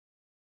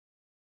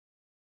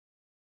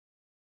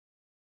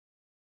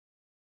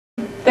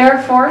There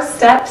are 4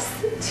 steps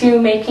to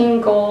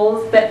making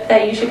goals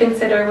that you should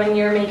consider when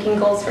you're making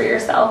goals for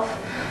yourself.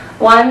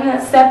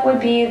 One step would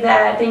be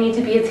that they need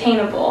to be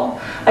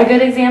attainable. A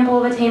good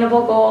example of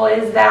attainable goal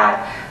is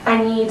that I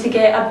need to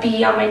get a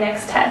B on my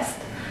next test.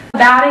 A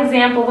bad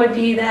example would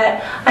be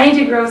that I need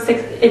to grow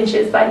 6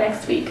 inches by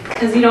next week,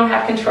 because you don't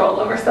have control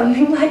over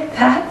something like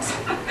that.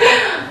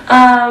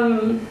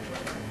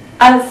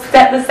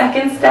 The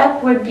second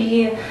step would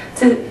be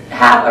to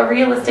have a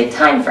realistic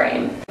time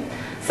frame.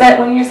 So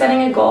when you're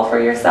setting a goal for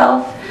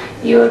yourself,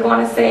 you would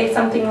want to say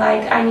something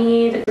like, I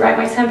need to write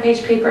my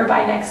 10-page paper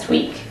by next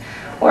week.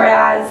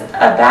 Whereas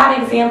a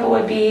bad example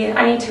would be,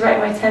 I need to write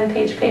my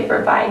 10-page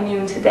paper by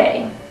noon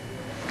today.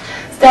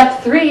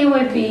 Step 3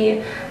 would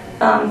be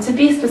to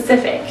be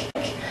specific.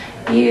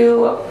 A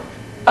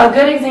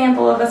good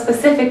example of a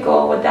specific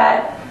goal would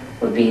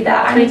be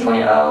that I need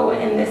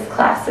 3.0 in this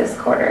class this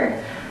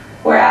quarter.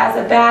 Whereas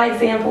a bad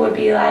example would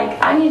be like,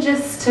 I need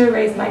just to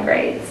raise my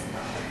grades.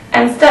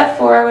 And step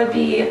 4 would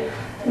be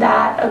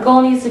that a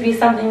goal needs to be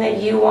something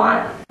that you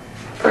want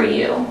for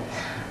you.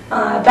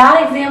 A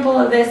bad example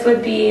of this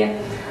would be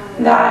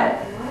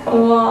that,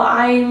 well,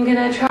 I'm going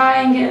to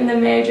try and get in the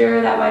major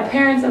that my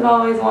parents have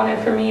always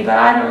wanted for me, but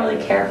I don't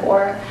really care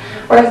for.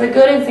 Whereas a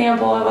good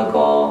example of a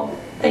goal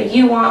that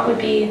you want would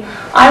be,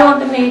 I want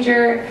the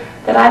major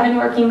that I've been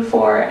working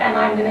for and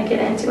I'm going to get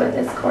into it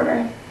this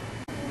quarter.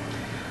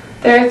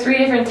 There are 3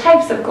 different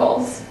types of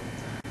goals.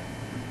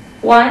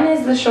 One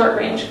is the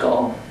short-range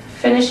goal,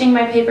 finishing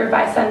my paper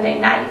by Sunday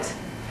night.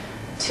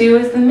 2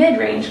 is the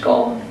mid-range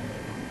goal.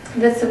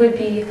 This would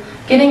be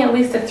getting at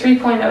least a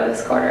 3.0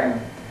 this quarter.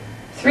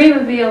 3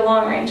 would be a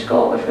long-range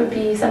goal, which would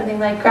be something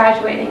like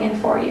graduating in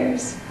 4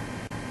 years.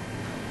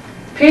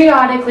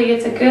 Periodically,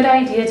 it's a good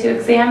idea to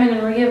examine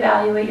and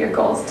reevaluate your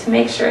goals to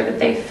make sure that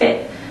they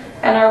fit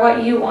and are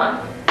what you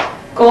want.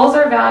 Goals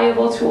are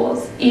valuable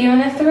tools,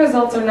 even if the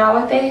results are not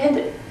what they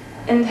had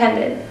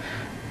intended.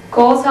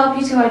 Goals help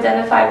you to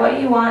identify what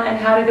you want and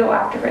how to go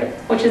after it,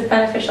 which is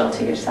beneficial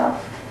to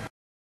yourself.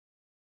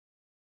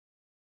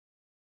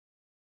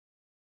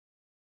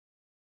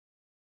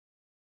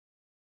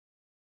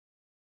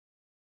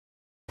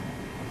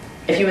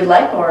 If you would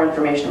like more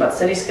information about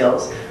study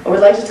skills or would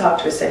like to talk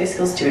to a study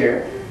skills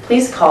tutor,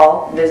 please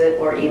call, visit,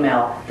 or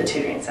email the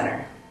Tutoring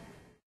Center.